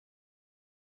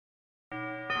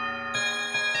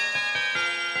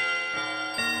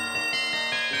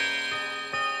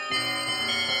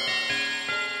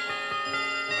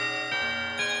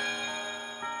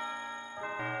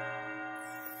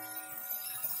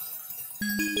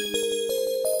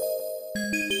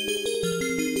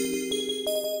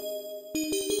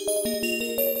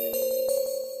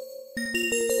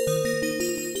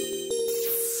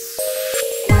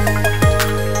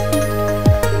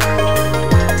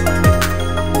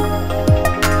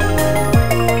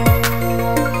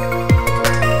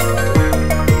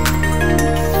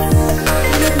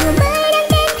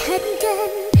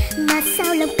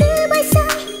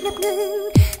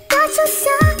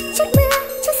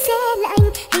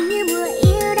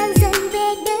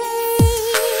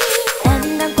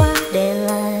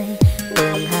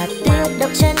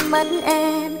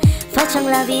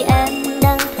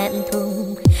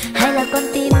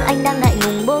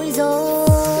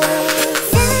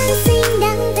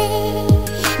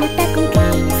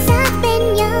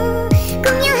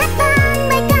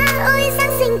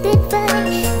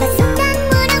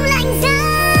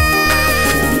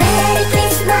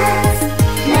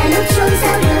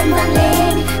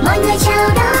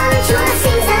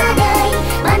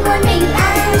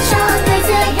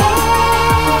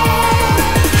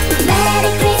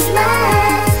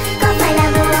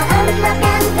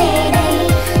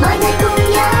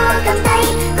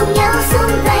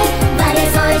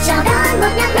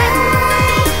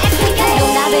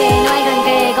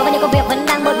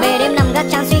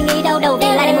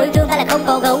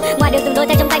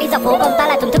phố, còn ta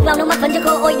lại thổn thức lau nước mắt vẫn chưa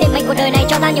khô. Ôi định mệnh của đời này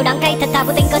cho ta nhiều đắng cay, thật thà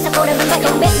vô tình cớ sao cô đơn vẫn vậy.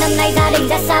 Không biết năm nay gia đình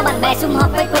ra sao, bạn bè sum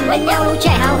họp quây quần bên nhau, lũ trẻ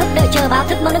háo hức đợi chờ báo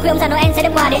thức mong nước ông già Noel sẽ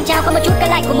đem quà đến trao. Có một chút cái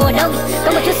lạnh của mùa đông,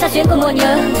 có một chút xa xuyến của mùa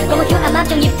nhớ, có một chút ấm áp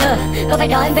trong nhịp thở, có phải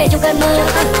đó em về trong cơn mơ.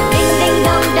 Đinh đinh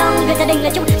đong đong, người gia đình là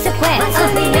chúc sức khỏe.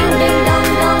 Đinh đinh đong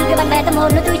đong, người bạn bè tâm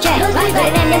hồn nó tươi trẻ.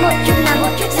 Gửi em đến một chút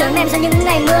nắng, sớm em sau những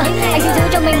ngày mưa. Anh xin giữ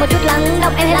cho mình một chút lắng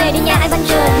đọng, em hãy về đi nhà anh vẫn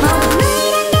chờ mong.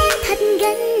 Thật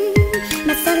gần,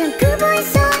 mà sao lòng cứ bối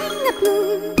rối ngập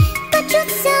ngừng. Có chút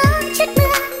gió, chút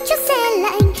mưa, chút xe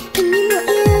lạnh, hình như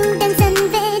mùa yêu đang dần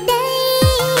về đây.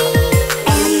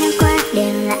 Em ngang qua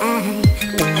đêm lại,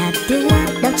 từng hạt tuyết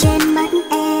đau trên mắt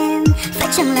em. Phải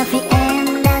chăng là vì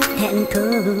em đang hẹn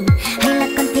thù, hay là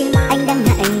con tim anh đang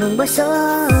ngại ngùng bối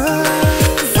rối?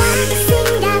 Giáng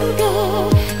sinh đang về,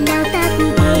 nào ta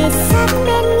cùng kề sát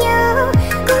bên nhau,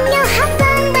 cùng nhau hát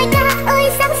vang bài ca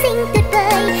ôi Giáng sinh tuyệt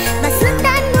vời và xua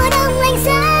tan mùa đông lạnh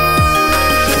giá.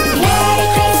 Merry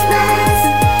Christmas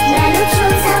là lúc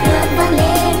chuông giao được vang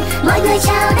lên, mọi người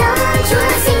chào đón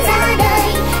Chúa sinh ra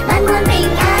đời, ban muôn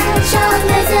bình an cho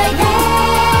người dưới thế.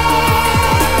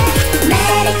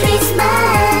 Merry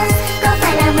Christmas, có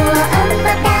phải là mùa ấm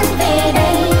áp đang về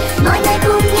đây, mọi người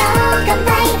cùng nhau cầm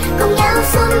tay, cùng nhau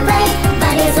xung vầy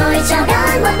và để rồi chào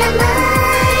đón một năm mới.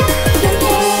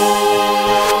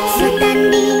 Xua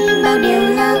tan đi bao điều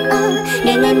lo âu,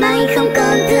 để ngày mai không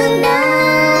còn thương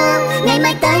đau, ngày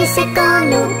mai tới sẽ có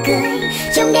nụ cười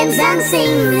trong đêm Giáng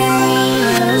sinh này.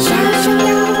 Trao cho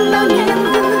nhau bao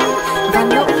niềm vui và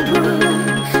nỗi buồn,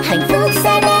 hạnh phúc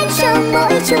sẽ đến cho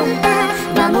mỗi chúng ta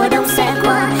và mùa đông sẽ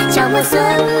qua, chào mùa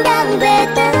xuân đang về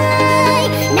tới.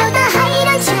 Nào ta hãy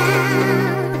đón chào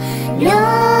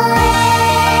Noel.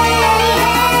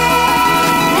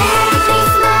 Merry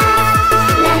Christmas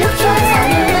là lúc Chúa giao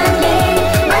đưa vang lên,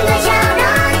 mọi người chào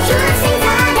đón Chúa sinh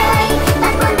ra đời,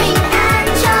 ban muôn bình an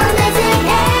cho người dưới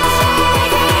thế.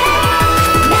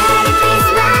 Merry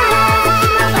Christmas,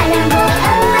 có phải là mùa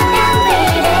ấm áp đang về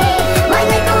đây, mọi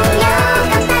người cùng nhau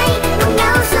cầm tay, cùng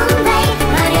nhau xung vầy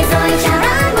và để rồi chào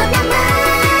đón một năm mới.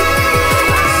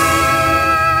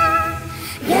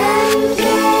 Gần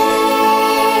kề.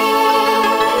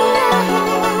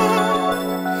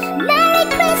 Merry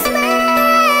Christmas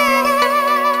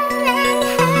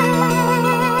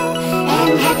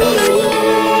and Happy New Year.